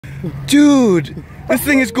Dude, this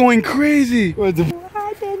thing is going crazy. Hi,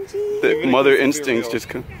 Benji. The mother instincts just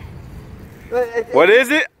come. What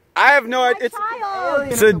is it? I have no idea.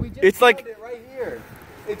 It's like. Right here.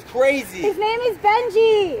 It's crazy. His name is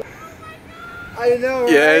Benji. I know,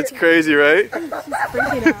 right? Yeah, it's crazy, right? She's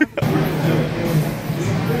freaking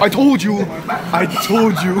out. I told you. I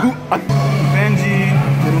told you. Benji.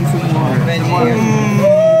 Get him some more. Benji.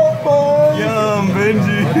 Yum,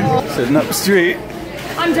 Benji. Sitting up straight.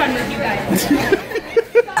 I'm done with you guys.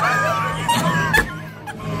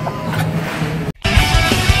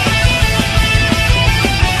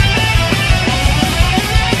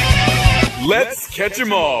 Let's catch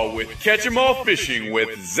 'em all with Catch 'em All Fishing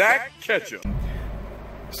with Zach Ketchum.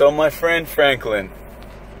 So my friend Franklin,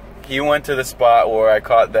 he went to the spot where I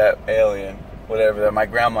caught that alien, whatever that my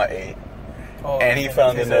grandma ate, and he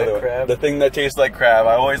found another one. The thing that tastes like crab.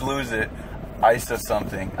 I always lose it. Ice or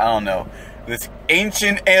something. I don't know. This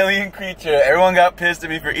ancient alien creature. Everyone got pissed at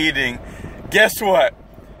me for eating. Guess what?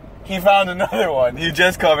 He found another one. He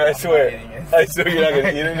just caught me. I swear. I swear you're not gonna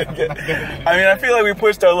eat it again. I mean, I feel like we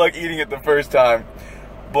pushed our luck eating it the first time,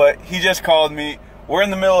 but he just called me. We're in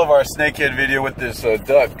the middle of our snakehead video with this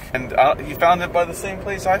duck, and he found it by the same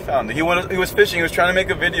place I found it. He was fishing. He was trying to make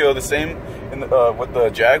a video the same with the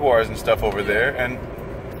jaguars and stuff over there, and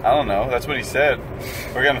I don't know. That's what he said.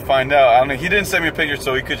 We're gonna find out. I don't know. He didn't send me a picture,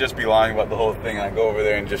 so he could just be lying about the whole thing. And I go over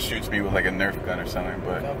there and just shoots me with like a Nerf gun or something.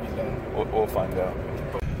 But we'll find out.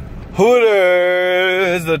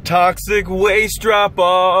 Hooters, the toxic waste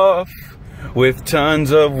drop-off with tons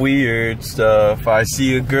of weird stuff. I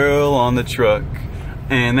see a girl on the truck,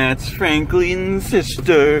 and that's Franklin's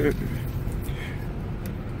sister,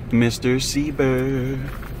 Mr. Seabird.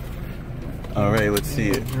 All right, let's see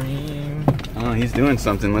it. Oh, he's doing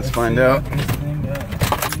something. Let's find out.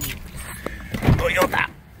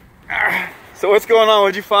 So what's going on?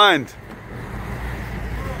 What'd you find?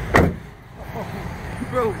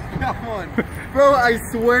 Bro, come on. Bro, I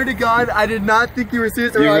swear to God, I did not think you were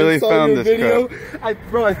serious. You really found this video.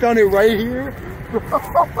 Bro, I found it right here. Bro, this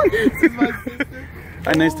is my sister.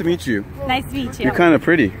 Hi, nice to meet you. Nice to meet you. You're kind of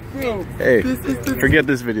pretty. Bro, Hey, forget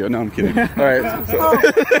this video. No, I'm kidding. All right. So.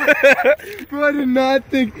 Bro, I did not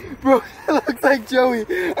think. Bro, it looks like Joey.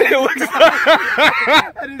 It looks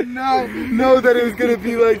I did not know that it was gonna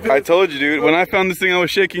be like this. I told you, dude. When I found this thing, I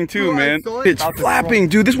was shaking too, Bro, man. I saw it. It's flapping,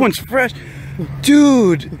 dude. This one's fresh.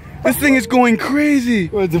 Dude, this thing is going crazy.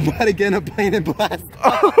 Bro, it's about to get a plane and blast.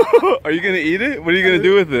 Are you gonna eat it? What are you gonna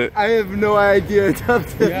do with it? I have no idea. It's up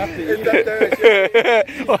to you.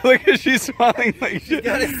 Oh, look at she's smiling like shit.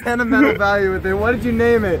 Got a sentimental value with it. What did you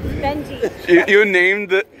name it? Benji. You named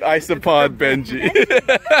the ISOPOD Benji.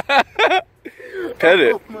 Pet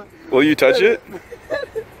it. Will you touch it?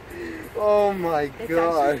 Oh my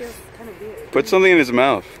God. Put something in his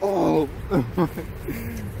mouth. Oh.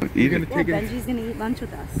 Eat it. Yeah, Benji's gonna eat lunch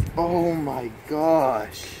with us. Oh my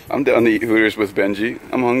gosh. I'm down to eat Hooters with Benji.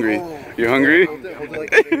 I'm hungry. You hungry?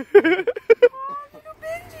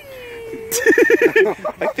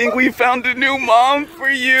 I think we found a new mom for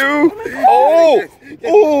you. Oh!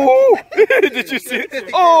 Oh! Did you see it?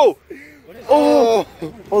 Oh! Oh!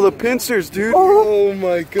 Oh, the pincers, dude. Oh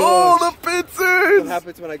my gosh. Oh, the pincers! What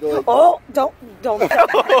happens when I go like Oh, don't.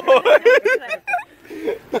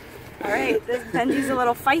 All right, this Benji's a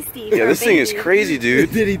little feisty. Yeah, this thing is crazy,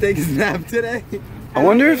 dude. Did he take his nap today? I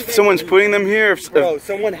wonder if someone's putting them here. Bro,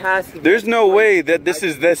 someone has to. There's no way that this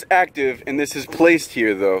is this active and this is placed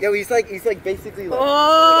here, though. Yo, he's like basically like.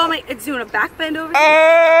 Oh my! It's doing a back bend over here.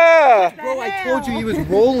 Ah! Bro, I told you he was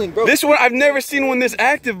rolling, bro. This one, I've never seen one this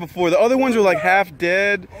active before. The other ones are like half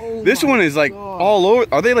dead. Oh This one is like all over.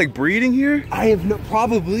 Are they like breeding here? I have no,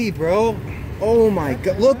 probably, bro. Oh my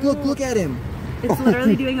God! Look at him. It's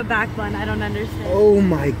literally doing a back bend. I don't understand. Oh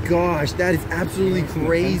my gosh, that is absolutely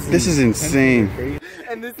crazy. This is insane.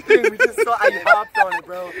 And this thing, we just saw, I hopped on it,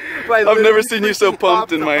 bro. I've never seen you so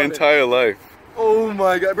pumped in my entire life. Oh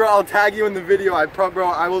my God, bro, I'll tag you in the video. Bro,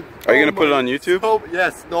 I will. Are you gonna put it on YouTube?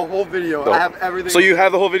 Yes, the whole video. I have everything. So you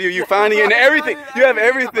have the whole video, you found it and everything. You have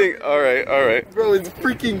everything. All right. Bro, it's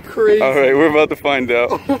freaking crazy. All right, we're about to find out.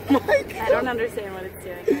 Oh my God. I don't understand what it's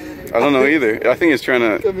doing. I don't know either. I think it's trying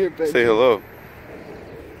to say hello.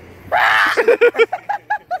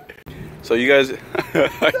 So you guys,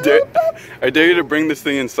 I dare you to bring this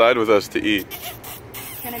thing inside with us to eat.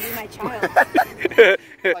 It's gonna be my child.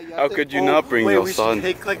 How could you not bring your son? We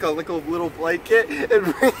should take like a little blanket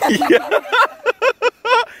and bring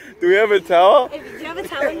Do we have a towel? Do you have a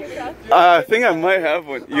towel in your truck? I think I might have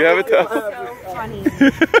one. You have a towel? So funny.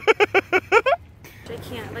 I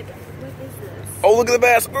can't, like, what is this? Oh, look at the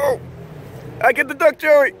bass. Oh, I get the duck,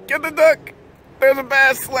 Joey. Get the duck. there's a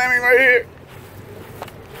bass slamming right here.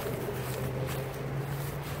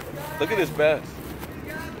 Look at this bass.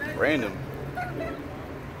 Random.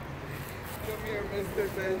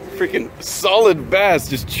 Freaking solid bass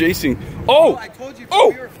just chasing. Oh!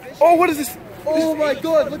 Oh! Oh, what is this? Oh my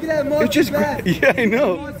god, look at that monster It just, bass. yeah, I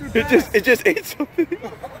know. It just ate something.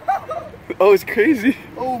 Oh, it's crazy.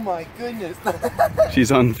 Oh my goodness.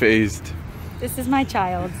 She's unfazed. This is my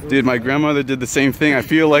child. Dude, my grandmother did the same thing. I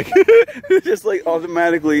feel like just like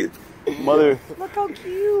automatically mother. Look how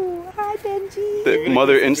cute. Hi, Benji. The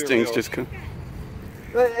mother instincts just come.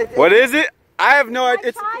 What is it? I have no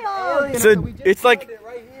idea. It's like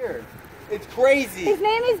right here. It's crazy. His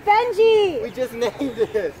name is Benji. We just named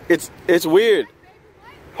it. It's weird.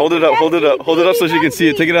 Hold it up, hold it up, hold it up so she can see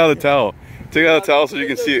it. Take it out of the towel. Take it out of the towel so you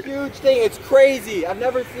can see it. Huge thing. It's crazy. I've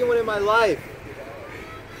never seen one in my life.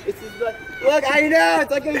 This is like, look, I know.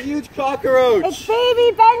 It's like a huge cockroach. It's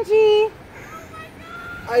baby Benji.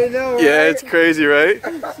 I know, right? Yeah, it's crazy, right?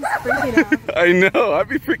 She's freaking out. I know. I'd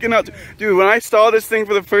be freaking out. Dude, when I saw this thing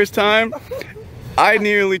for the first time, I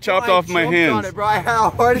nearly chopped off my hands. On it, bro. I had a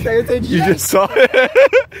heart attack. You just saw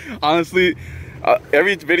it? Honestly,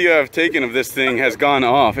 every video I've taken of this thing has gone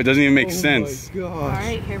off. It doesn't even make sense. Oh my gosh. All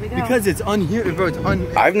right, here we go. Because it's unhuman, bro. It's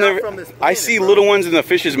I've never. I see little ones in the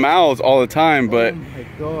fish's mouths all the time, but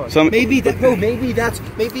maybe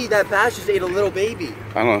that bass just ate a little baby.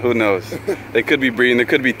 I don't know. Who knows? They could be breeding. There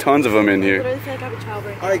could be tons of them in here. Literally feel like I have a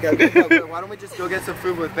childbirth. All right, guys. Why don't we just go get some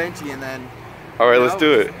food with Benji and then? All right, let's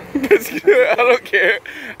do it. I don't care.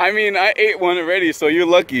 I mean, I ate one already, so you're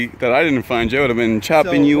lucky that I didn't find you. I would have been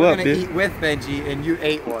chopping you up, dude. We're gonna eat with Benji, and you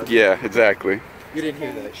ate one. Yeah, exactly. You didn't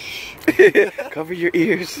hear that. Shh. Cover your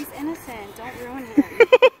ears. He's innocent. Don't ruin him.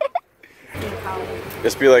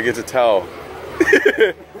 Just be like, it's a towel.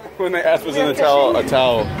 When they ask what's in the towel, a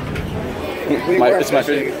towel. It's my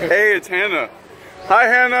fish. Hey, it's Hannah. Hi,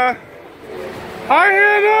 Hannah. Hi,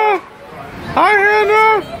 Hannah. Hi,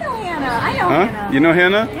 Hannah. I know Hannah. You know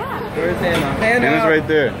Hannah? Yeah. Where's Hannah? Hannah's right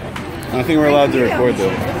there. I don't think we're allowed to record though.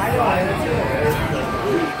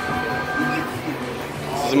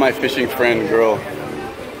 This is my fishing friend girl.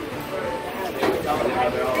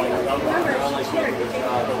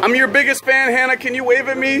 I'm your biggest fan, Hannah. Can you wave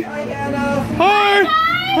at me? Hi, Hannah. Hi.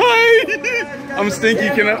 Hi. I'm Stinky.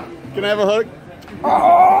 Can I have a hug?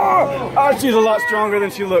 Oh, she's a lot stronger than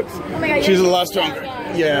she looks. Oh my God, she's a lot stronger.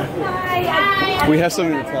 Yeah. Hi. We have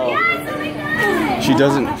something to tell. She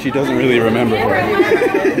doesn't really remember her.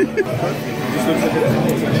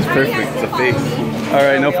 She's perfect. It's a face. All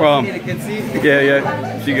right, no problem.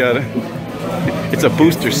 Yeah, she got it. It's a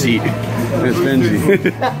booster seat. It's Benji.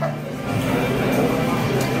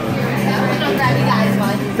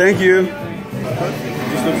 Thank you.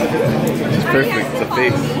 She's perfect. It's a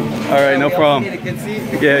face. All right, no problem.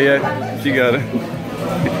 Yeah, she got it.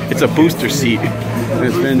 It's a booster seat.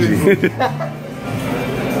 It's Benji.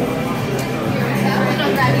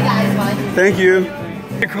 Thank you.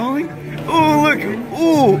 You're calling? Oh, look.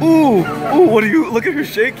 Ooh. What are you? Look at her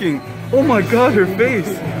shaking. Oh my God, her face.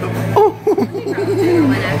 Oh.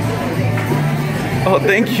 Oh,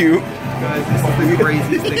 thank you. Guys, this is the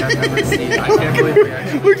craziest thing I've ever seen. I can't believe we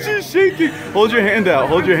actually. Look, she's shaking. Hold your hand out.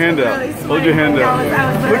 Hold your hand out. Hold your hand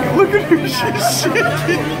out. Look at her. She's shaking.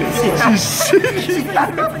 She's shaking.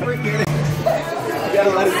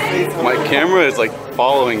 My camera is like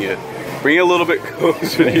following it. Bring it a little bit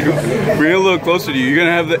closer to you. Bring it a little closer to you. You're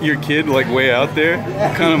gonna have your kid like way out there.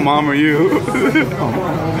 What kind of mom are you?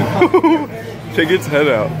 Take its head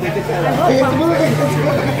out.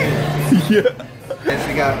 Yeah. Yes,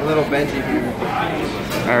 we got little Benji here.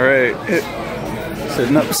 All right.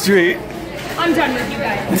 Sitting up straight. I'm done with you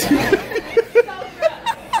guys. Take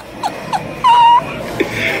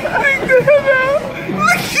the head out.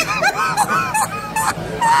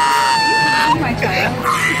 My child.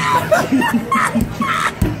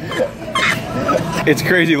 It's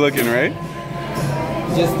crazy looking, right?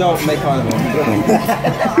 Just don't make fun of him.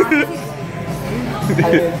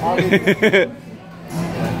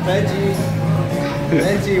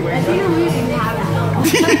 Benji, wake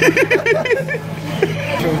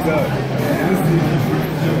up.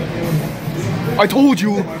 I told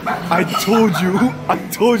you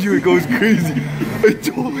it goes crazy. I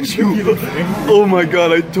told you. Oh my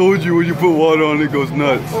God, I told you when you put water on it goes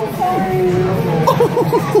nuts. Oh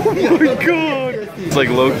my God. It's like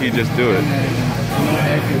low-key, just do it.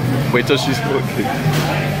 Wait till she's looking.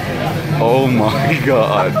 Oh my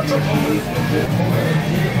God.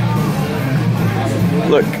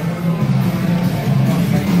 Look.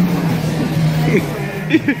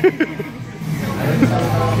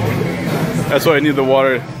 That's why I need the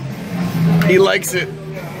water. He likes it.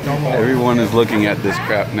 Everyone is looking at this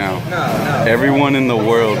crap now. No. Everyone in the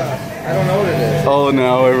world. I don't know what it is. Oh,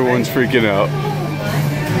 now everyone's freaking out.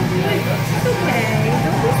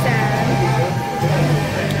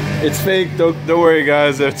 It's fake. Don't worry,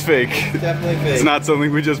 guys. It's fake. It's definitely fake. It's not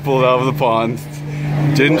something we just pulled out of the pond.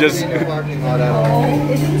 Didn't just. Isn't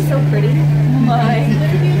he so pretty? Oh my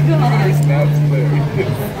God.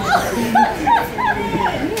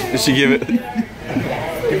 Did she give it? Give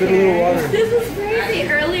it a little water. This is crazy.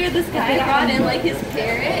 Earlier, this guy brought in like his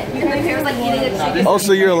parrot, and the parrot was like eating a chicken. Oh,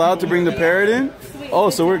 so you're allowed to bring the parrot in? Oh,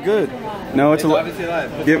 so we're good. No, it's obviously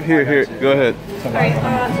live. Give here. Go ahead. Alright,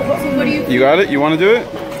 so what do you? You got it? You want to do it?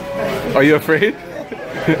 Are you afraid?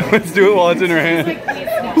 Let's do it while it's in her hand.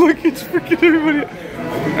 Look, it's freaking everybody.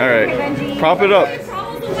 All right, prop it up.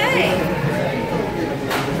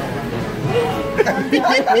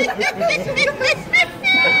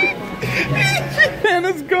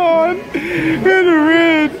 Hannah's gone. Hannah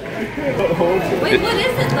ran. Wait, what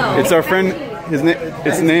is it though? It's our friend.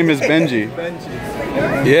 Its name is Benji.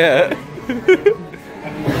 Yeah. It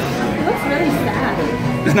looks really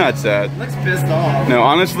sad. It's not sad. Looks pissed off. No,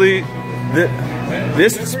 honestly,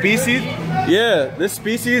 this species, this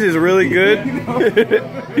species is really good.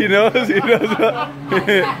 He knows.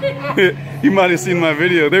 You might have seen my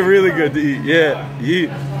video. They're really good to eat. Yeah, eat.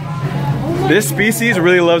 This species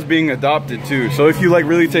really loves being adopted too. So if you like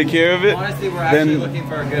really take care of it, honestly, we're actually looking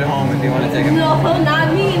for a good home if you want to take him. No,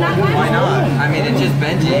 not me, not my Why not? I mean, it's just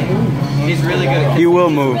Benji. He's really good at kissing. He will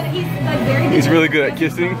move. But he's like very good. He's really good at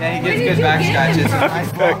kissing. Yeah, he gives good back scratches.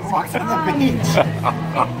 Walks on the beach.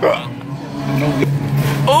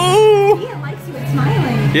 Oh! He likes you and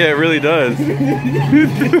smiling. Yeah, it really does. I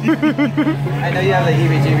know you have the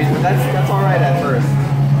heebie-jeebies, but that's all right at first.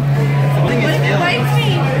 The thing is, Bite me.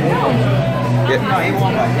 No. no, he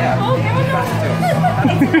won't bite. Yeah. Oh,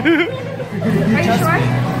 Are you sure?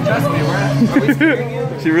 Trust me, are we scaring you?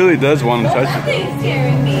 She really does want to touch it. Nothing's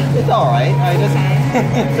scaring me. It's all right.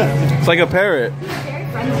 It's like a parrot. Very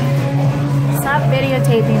friendly. Stop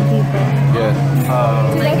videotaping people. Yeah.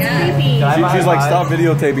 That's creepy. She's like, stop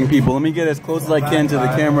videotaping people. Let me get as close as I can to the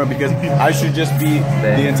camera because I should just be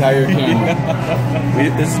the entire camera.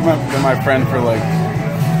 This has been my friend for like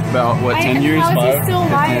about what, 10 years? How is 5? he still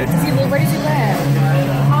alive? Where does he live? Where does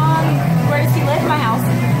he live? My house.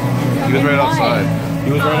 He was right outside.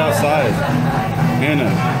 He was right outside.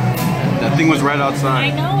 Hannah, that thing was right I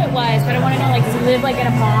outside. know it was, but I want to know, like, does he live like in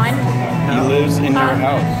a pond? He lives in your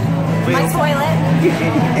house. My toilet.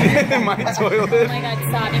 My toilet. Oh my God,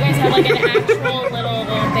 stop! You guys have like an actual little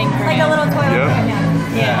thing for like a little toilet.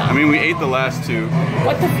 Yep. Yeah. I mean, we ate the last two.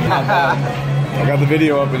 What the fuck? I got the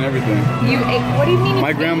video up and everything. You ate? What do you mean?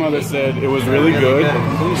 My grandmother said it was really good,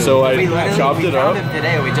 so I chopped it up.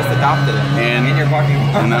 Today we just adopted him in your parking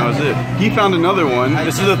lot, and that was it. He found another one.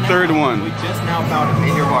 This is the third one. We just now found him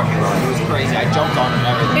in your parking lot. It was crazy. I jumped on him and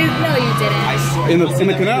everything. No, you didn't. In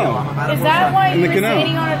the canal. Is that why you were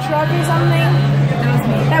standing on a truck or something?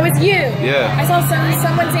 That was you. Yeah. I saw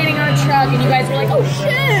someone standing on a truck, and you guys were like, "Oh shit!"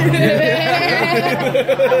 I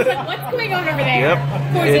was like, "What's going on over there?" Yep.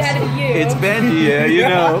 Of course, it had to be you. It's Benji. Yeah,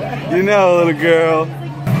 you know, little girl.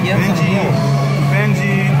 Yep.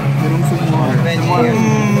 Benji. Get him some water. Benji.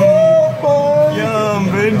 Yum,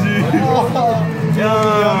 Benji.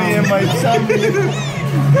 Yummy in my tummy.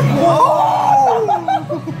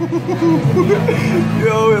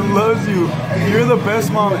 Yo, it loves you. You're the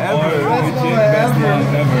best mom ever. Best mom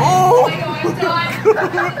ever. Oh! I'm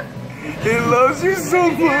done. It loves you so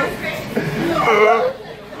much.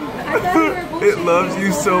 It loves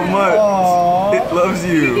you so much. It loves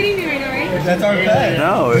you. That's our pet.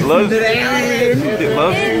 No, it loves you. It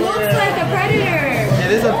loves It you. looks like a predator.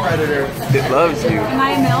 It is a predator. It loves you. Am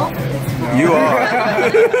I a milk? You are.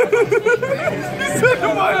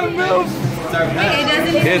 Am I a milk?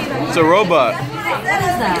 It's a robot. What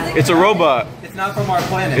is that? It's a robot. It's not from our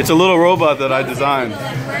planet. It's a little robot that I designed.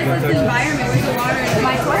 Where's the environment? Where's the water? It's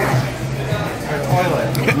my toilet. our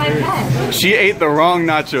toilet. It's my pet. She ate the wrong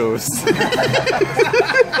nachos.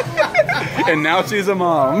 And now she's a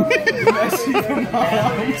mom. Hi,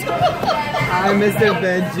 Mr.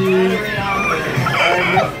 Benji.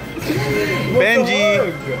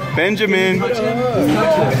 Benjamin. How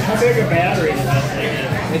big a battery?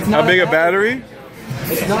 How big a battery?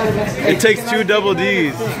 It's not a battery. It takes 2 double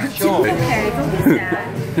Ds. Sure.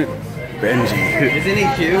 Benji. Isn't he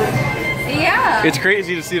cute? Yeah. It's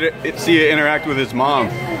crazy to see it interact with his mom.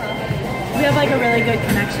 We have like a really good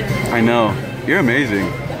connection. I know. You're amazing.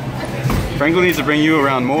 Franklin needs to bring you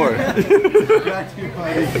around more.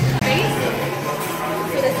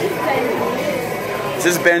 This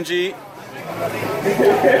is Benji.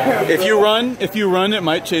 If you run, it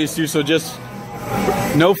might chase you. So just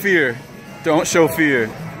no fear. Don't show fear.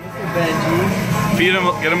 Feed him.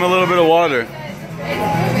 Get him a little bit of water.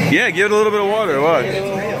 Yeah, give it a little bit of water. Watch.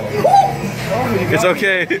 It's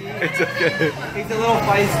okay. It's okay. He's a little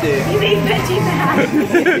feisty. You made Benji mad.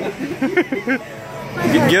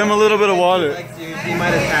 Give him a little bit of water. He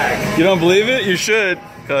might attack. You don't believe it? You should,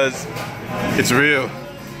 because it's real.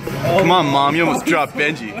 Come on, Mom. You almost dropped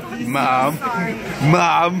Benji. Mom.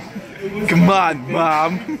 Mom. Come on,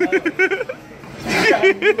 Mom.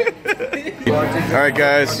 Alright,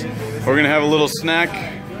 guys. We're going to have a little snack.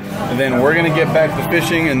 And then we're going to get back to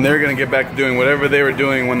fishing. And they're going to get back to doing whatever they were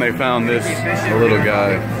doing when they found this little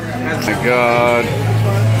guy. Oh my God.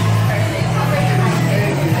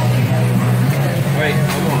 Wait,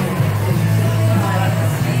 come on.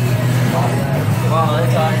 Wow,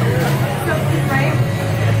 that's awesome. Right?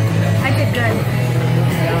 I did good.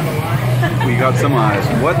 We got some eyes.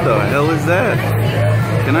 What the hell is that?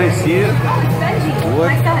 Can I see it? Benji, What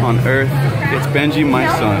my son. on earth? It's Benji, my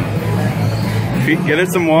son. Get it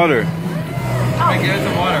some water. Get it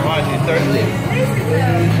some water. Watch, he's thirsty.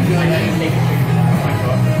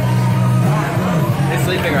 He's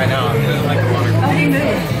sleeping right now. He doesn't like the water. Oh, he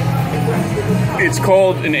moved. It's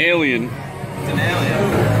called an alien. It's an alien.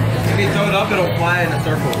 If you throw it up, it'll fly in a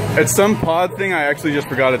circle. It's some pod thing. I actually just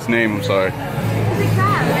forgot its name. I'm sorry. It's a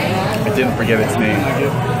crab, right? I didn't forget its name.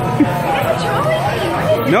 It's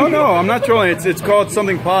trolling me. No, I'm not trolling. It's called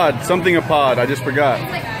something pod. Something a pod. I just forgot.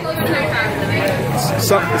 It's like close to my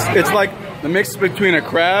crab. It's like the mix between a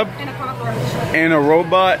crab And a cockroach. and a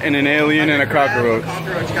robot and an alien and a cockroach.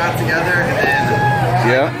 Cockroach got together and then a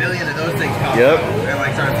Yeah. million of those things popped Yep. up and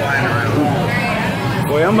like started flying around.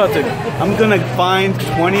 Boy, I'm gonna find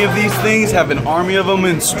 20 of these things, have an army of them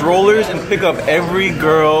in strollers, and pick up every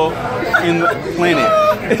girl in the planet.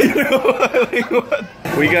 You know what? Like, what?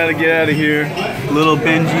 We gotta get out of here. Little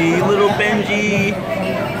Benji, little Benji.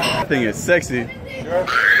 That thing is sexy.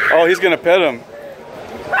 Oh, he's gonna pet him.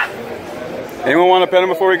 Anyone want to pet him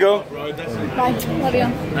before we go? Bye. Love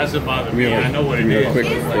you. That's about me. I know what it is. Quick,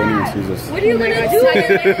 What are you gonna do with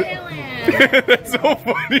an alien? That's so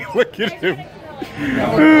funny. Look at him.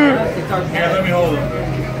 Yeah, let me hold him.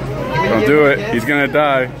 Don't do it. He's gonna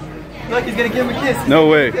die. Look, he's gonna give him a kiss. No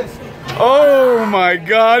way. Oh my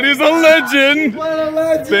God, he's a legend. What a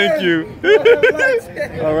legend. Thank you. What a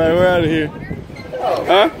legend. All right, we're out of here.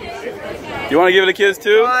 Huh? You want to give it a kiss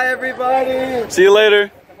too? Bye, everybody. See you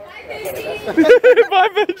later. Bye,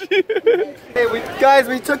 Benji. Hey, guys,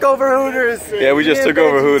 we took over Hooters. Yeah, we just took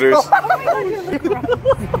over Hooters.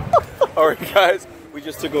 All right, guys, we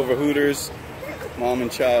just took over Hooters. Mom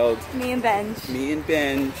and child. Me and Benj. Me and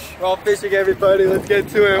Benj. We're all fishing, everybody. Let's get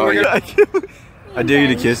to it. Oh, yeah. I dare you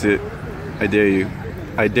to kiss it. I dare you.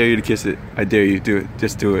 I dare you to kiss it. I dare you. Do it.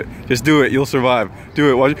 Just do it. Just do it. You'll survive.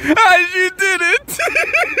 Do it. Watch. Ah, she did it.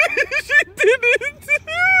 She did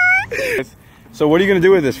it. So what are you gonna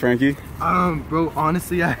do with this, Frankie? Bro,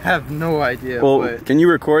 honestly, I have no idea. Well, but can you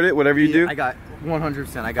record it? Whatever you do. I got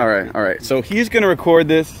 100%. I got. All right. All right. So he's gonna record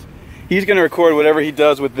this. He's gonna record whatever he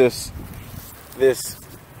does with this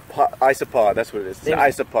ISOPOD. That's what it is. It's an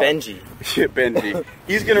ISOPOD. Benji. Benji.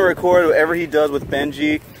 He's gonna record whatever he does with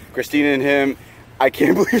Benji, Christina, and him. I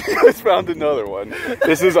can't believe you guys found another one.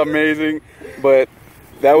 This is amazing, but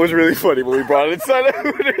that was really funny when we brought it inside of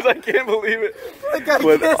Hooters. I can't believe it. That guy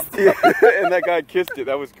kissed it. Yeah, and that guy kissed it.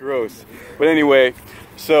 That was gross. But anyway,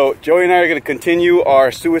 so Joey and I are gonna continue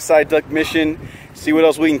our suicide duck mission. See what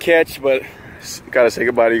else we can catch, but gotta say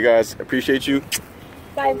goodbye to you guys. Appreciate you.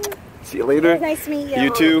 Bye. See you later. Nice to meet you.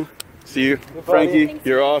 You too. See you. Frankie,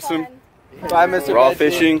 you're awesome. Bye, Mr. We're all Benji.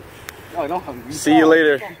 fishing. No, don't hug me. See you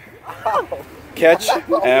later. Catch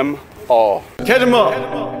 'em all. Catch 'em all.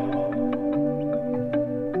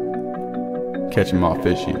 Catch 'em all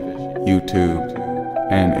fishing. YouTube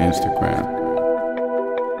and Instagram.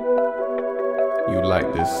 You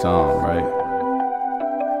like this song, right?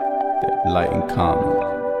 That like and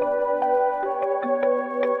comment.